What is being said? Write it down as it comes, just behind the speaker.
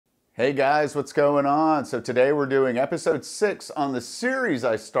Hey guys, what's going on? So today we're doing episode 6 on the series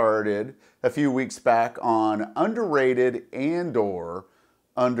I started a few weeks back on underrated and/or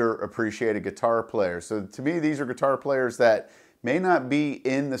underappreciated guitar players. So to me, these are guitar players that may not be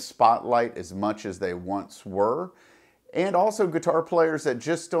in the spotlight as much as they once were, and also guitar players that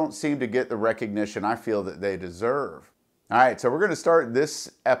just don't seem to get the recognition I feel that they deserve. All right, so we're going to start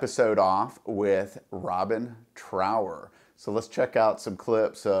this episode off with Robin Trower. So let's check out some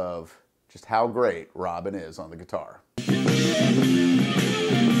clips of just how great Robin is on the guitar.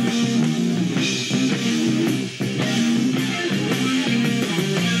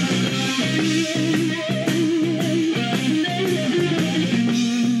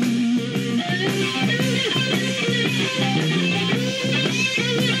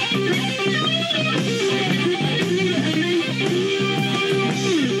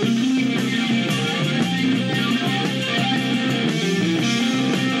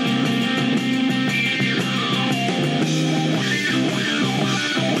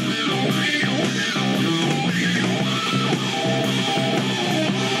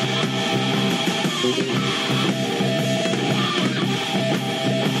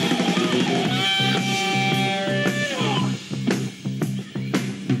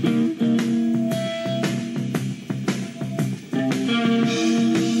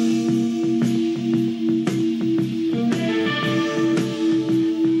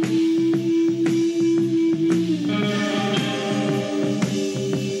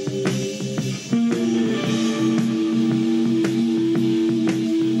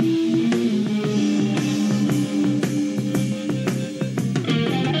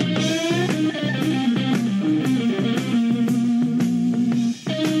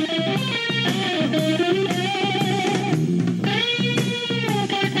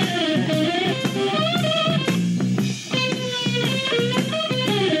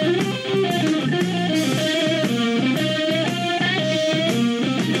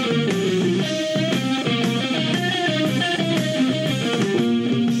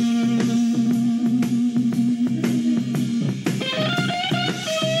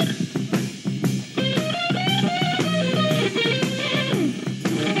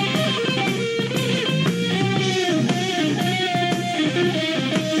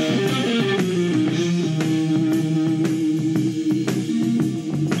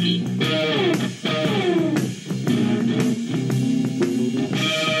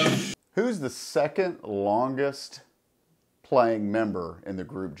 Who's the second longest playing member in the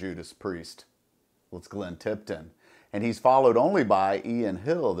group Judas Priest? Well, it's Glen Tipton. And he's followed only by Ian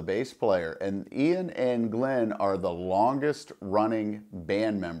Hill, the bass player. And Ian and Glen are the longest running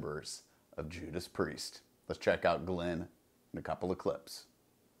band members of Judas Priest. Let's check out Glen in a couple of clips.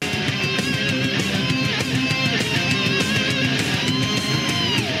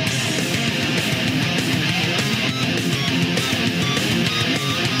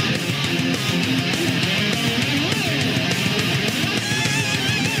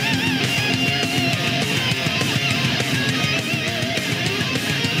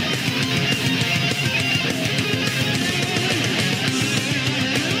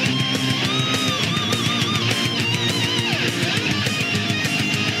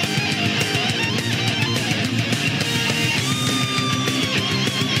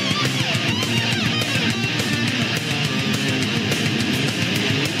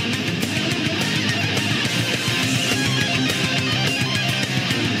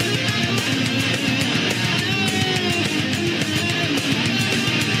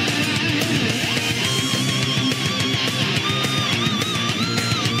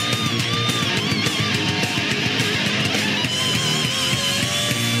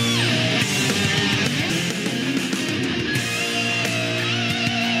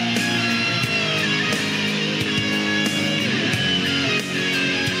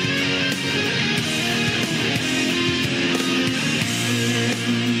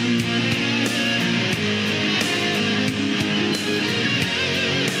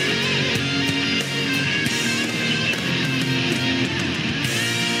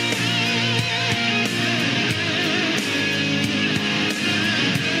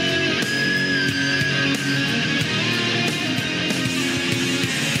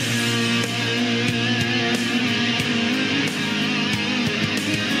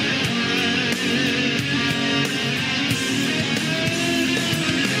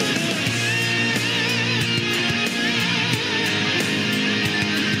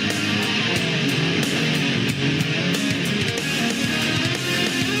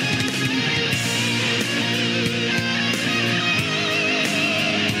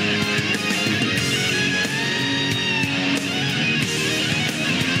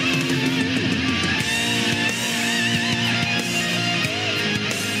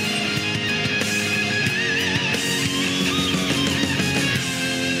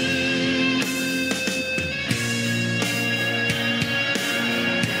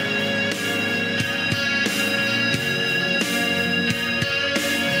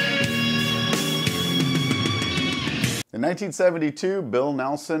 1972, Bill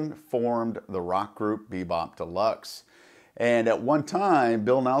Nelson formed the rock group Bebop Deluxe. And at one time,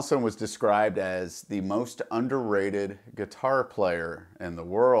 Bill Nelson was described as the most underrated guitar player in the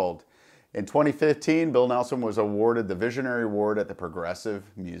world. In 2015, Bill Nelson was awarded the Visionary Award at the Progressive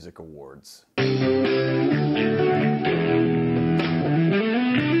Music Awards.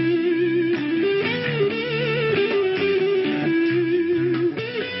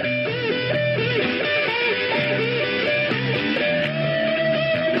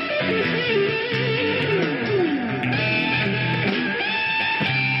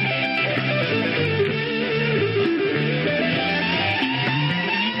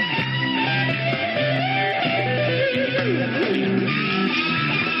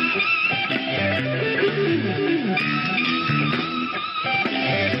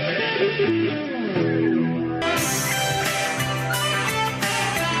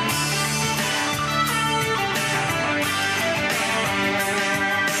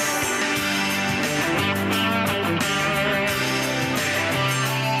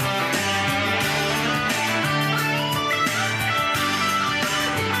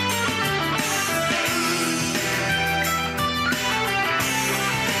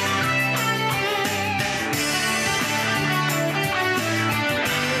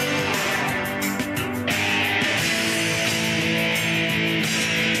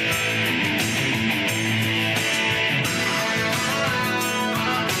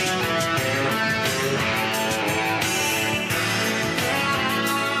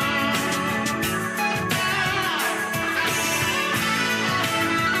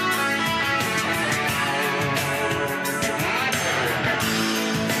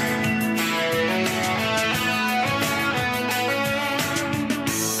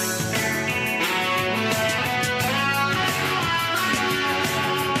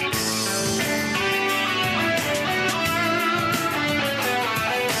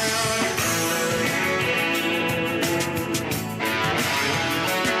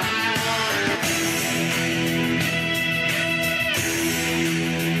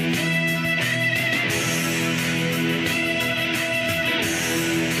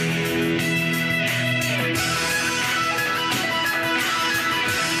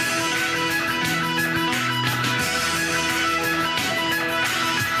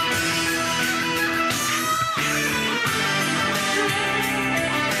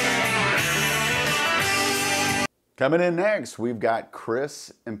 Coming in next, we've got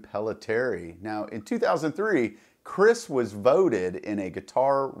Chris Impellitteri. Now, in 2003, Chris was voted in a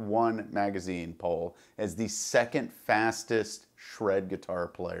Guitar One magazine poll as the second fastest shred guitar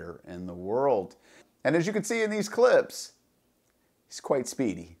player in the world. And as you can see in these clips, he's quite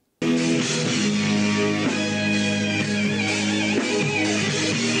speedy.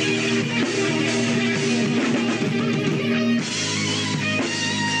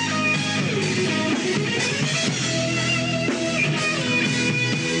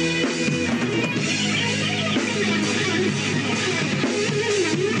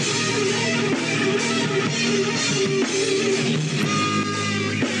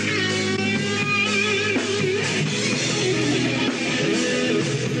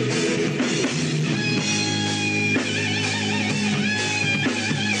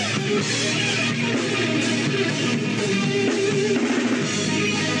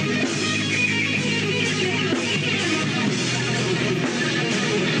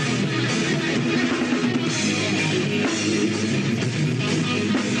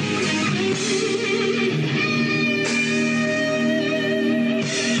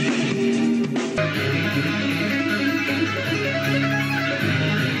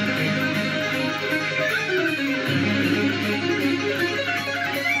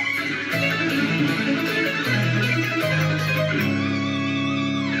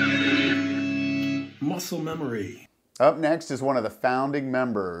 Memory. Up next is one of the founding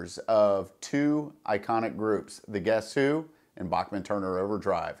members of two iconic groups, the Guess Who and Bachman Turner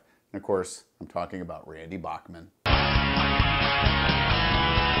Overdrive. And of course, I'm talking about Randy Bachman.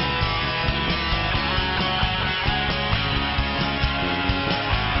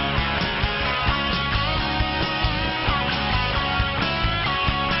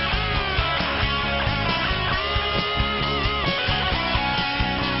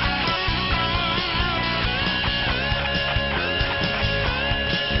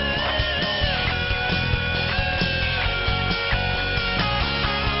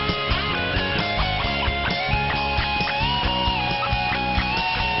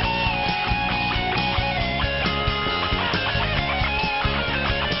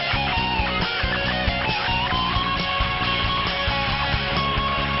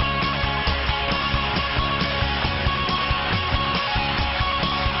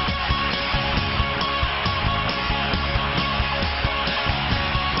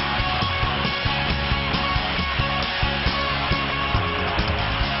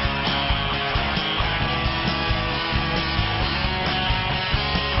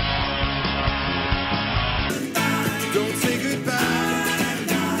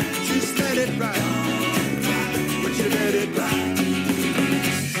 it right. Would you let it right?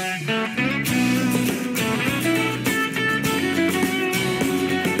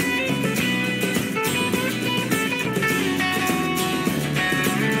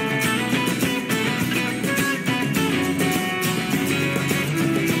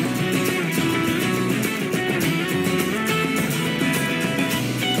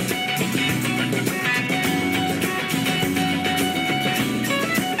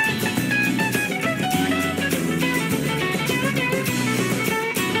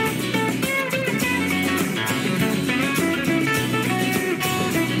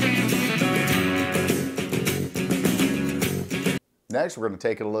 Next, we're going to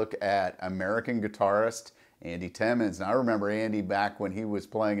take a look at American guitarist Andy Timmons. Now, I remember Andy back when he was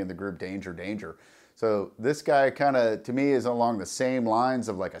playing in the group Danger Danger. So this guy kind of, to me, is along the same lines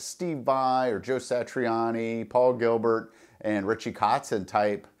of like a Steve Vai or Joe Satriani, Paul Gilbert, and Richie Kotzen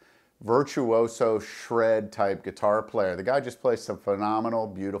type virtuoso shred type guitar player. The guy just plays some phenomenal,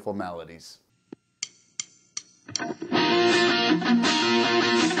 beautiful melodies.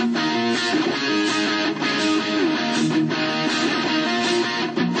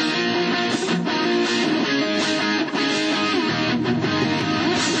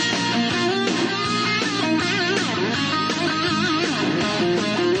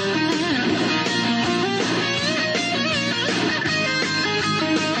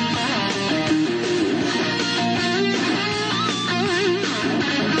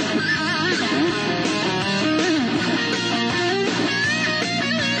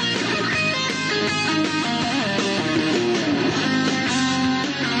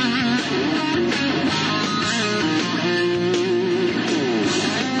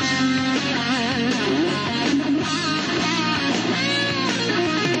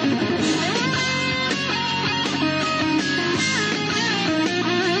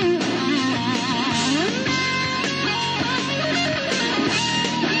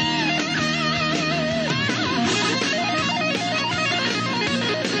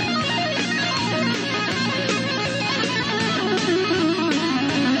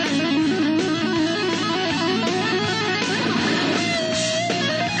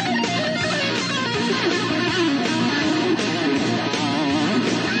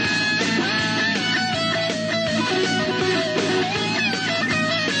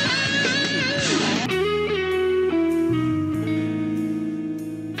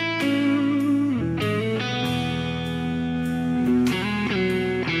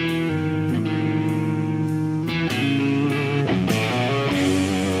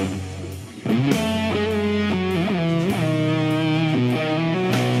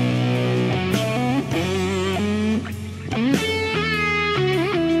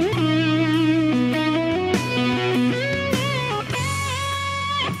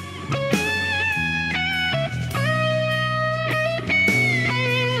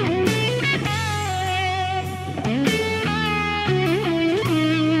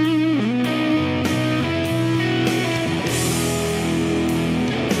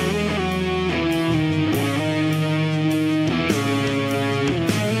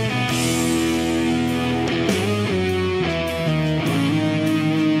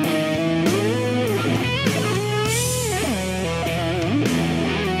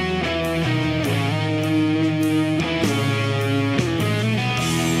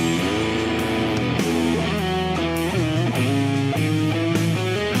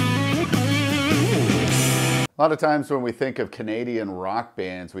 A lot of times when we think of Canadian rock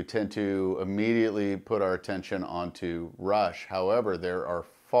bands, we tend to immediately put our attention onto Rush. However, there are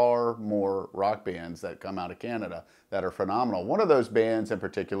far more rock bands that come out of Canada that are phenomenal. One of those bands in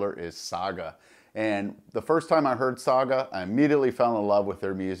particular is Saga. And the first time I heard Saga, I immediately fell in love with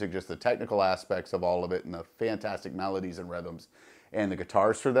their music, just the technical aspects of all of it and the fantastic melodies and rhythms. And the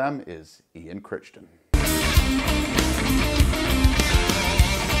guitarist for them is Ian Crichton.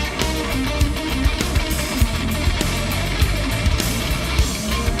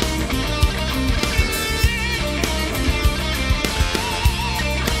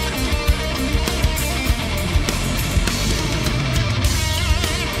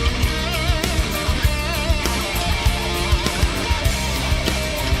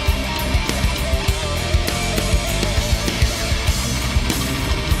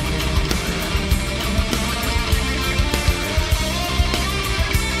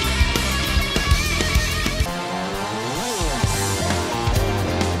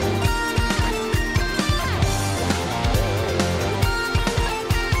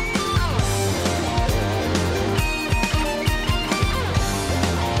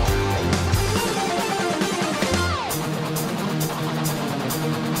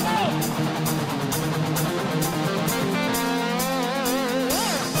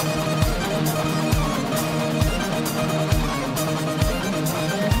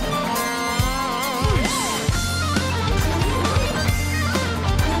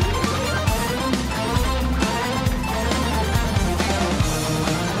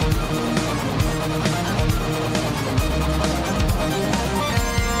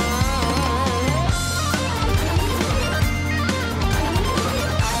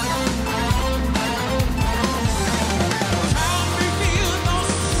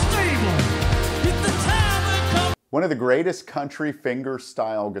 One of the greatest country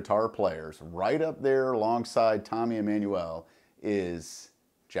finger-style guitar players, right up there alongside Tommy Emmanuel, is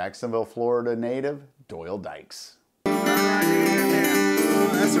Jacksonville, Florida native Doyle Dykes. Oh,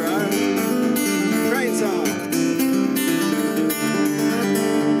 that's right. Train song.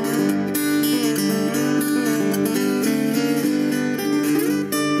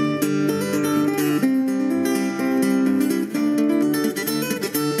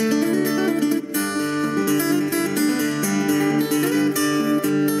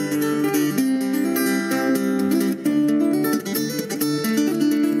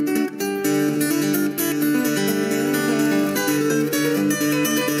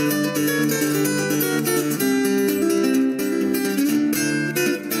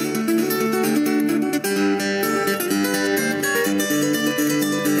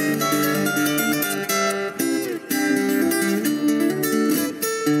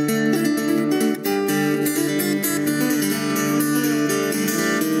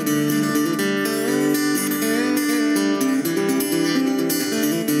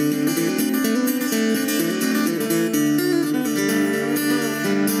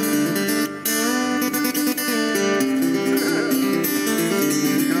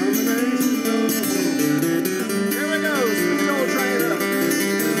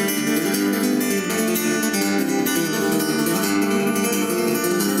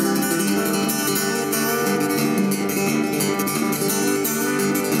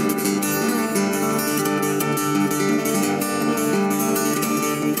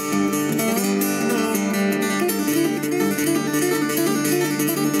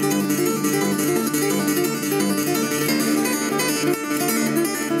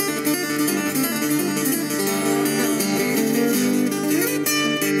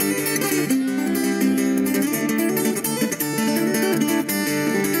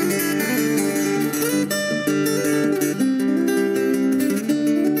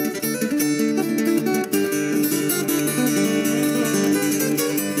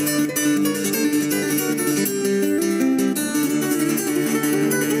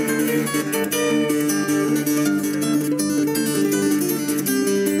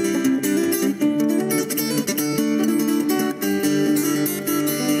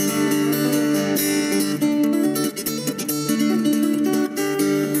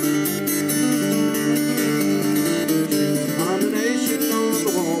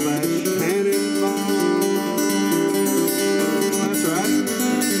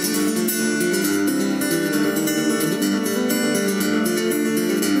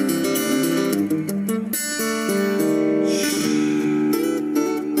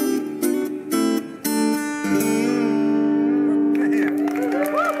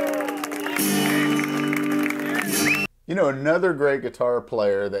 You know, another great guitar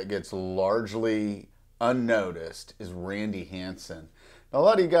player that gets largely unnoticed is Randy Hansen. Now, a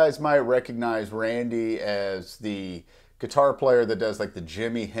lot of you guys might recognize Randy as the guitar player that does like the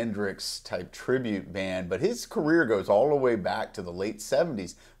Jimi Hendrix type tribute band, but his career goes all the way back to the late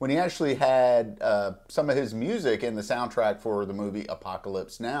 70s when he actually had some of his music in the soundtrack for the movie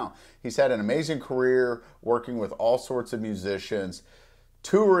Apocalypse Now. He's had an amazing career working with all sorts of musicians,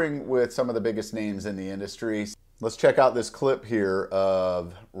 touring with some of the biggest names in the industry. Let's check out this clip here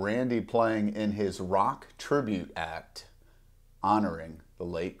of Randy playing in his rock tribute act honoring the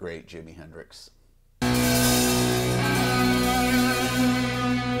late, great Jimi Hendrix.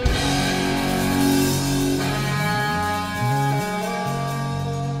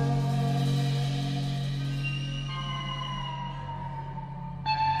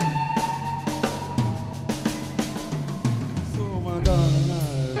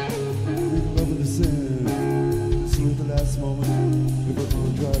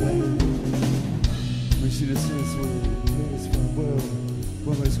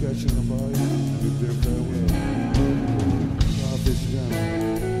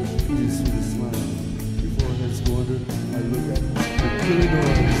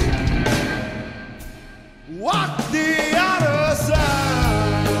 Walk the other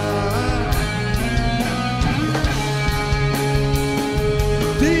side.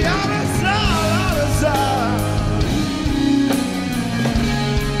 The other side, other side.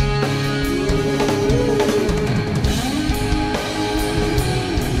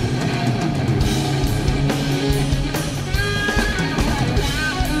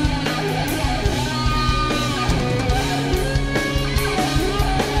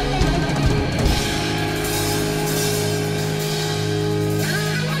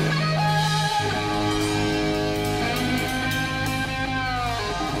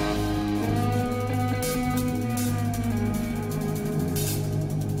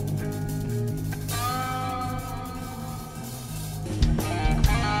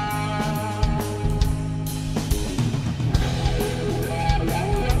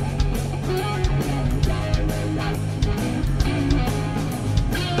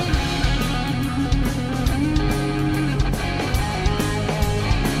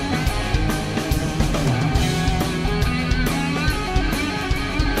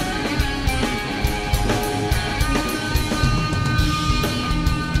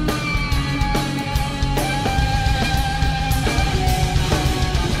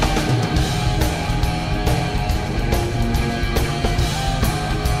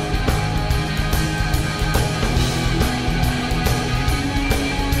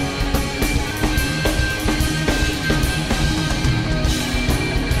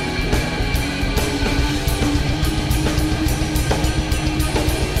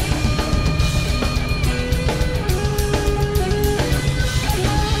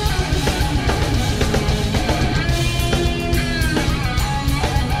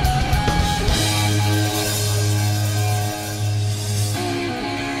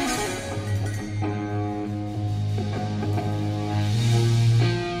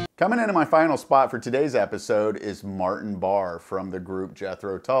 Coming into my final spot for today's episode is Martin Barre from the group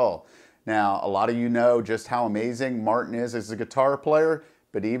Jethro Tull. Now, a lot of you know just how amazing Martin is as a guitar player,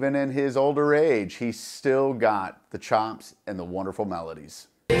 but even in his older age, he's still got the chops and the wonderful melodies.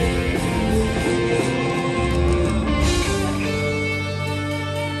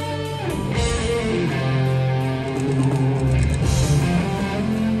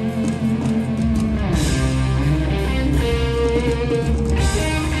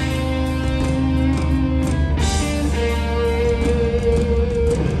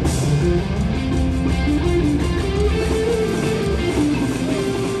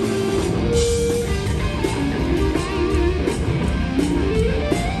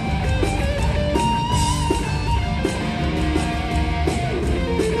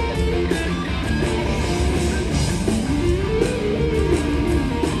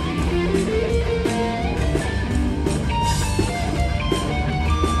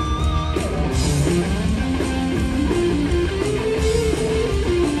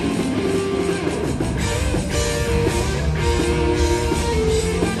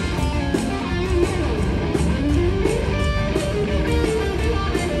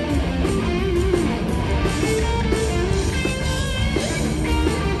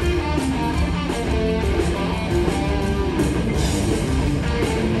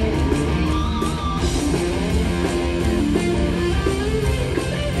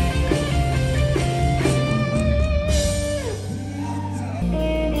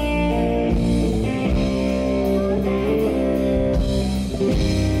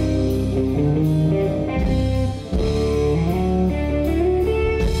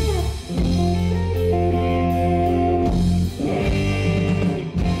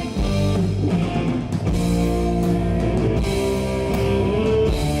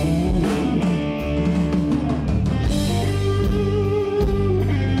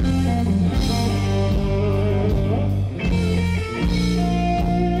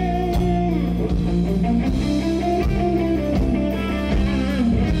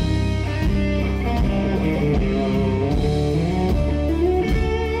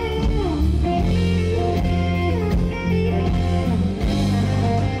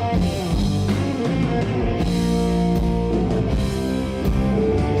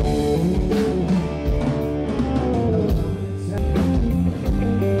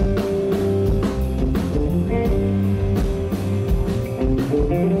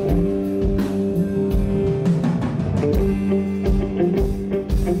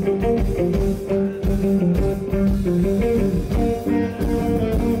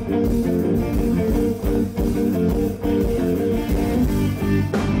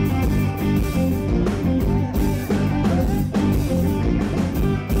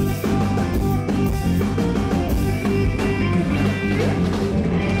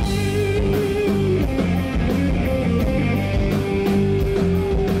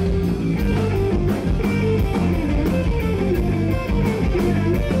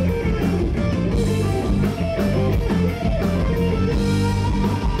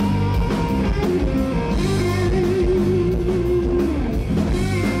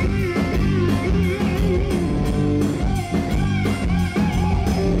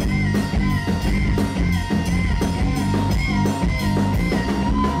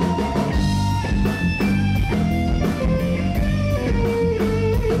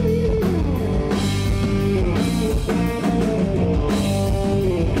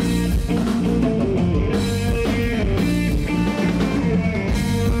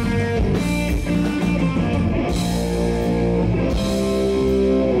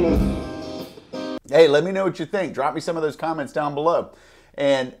 Hey, let me know what you think. Drop me some of those comments down below.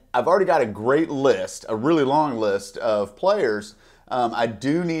 And I've already got a great list, a really long list of players. I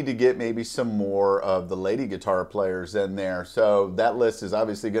do need to get maybe some more of the lady guitar players in there. So that list is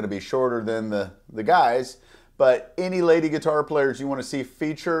obviously going to be shorter than the guys. But any lady guitar players you want to see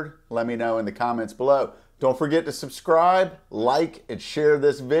featured, let me know in the comments below. Don't forget to subscribe, like, and share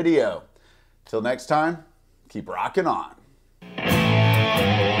this video. Till next time, keep rocking on.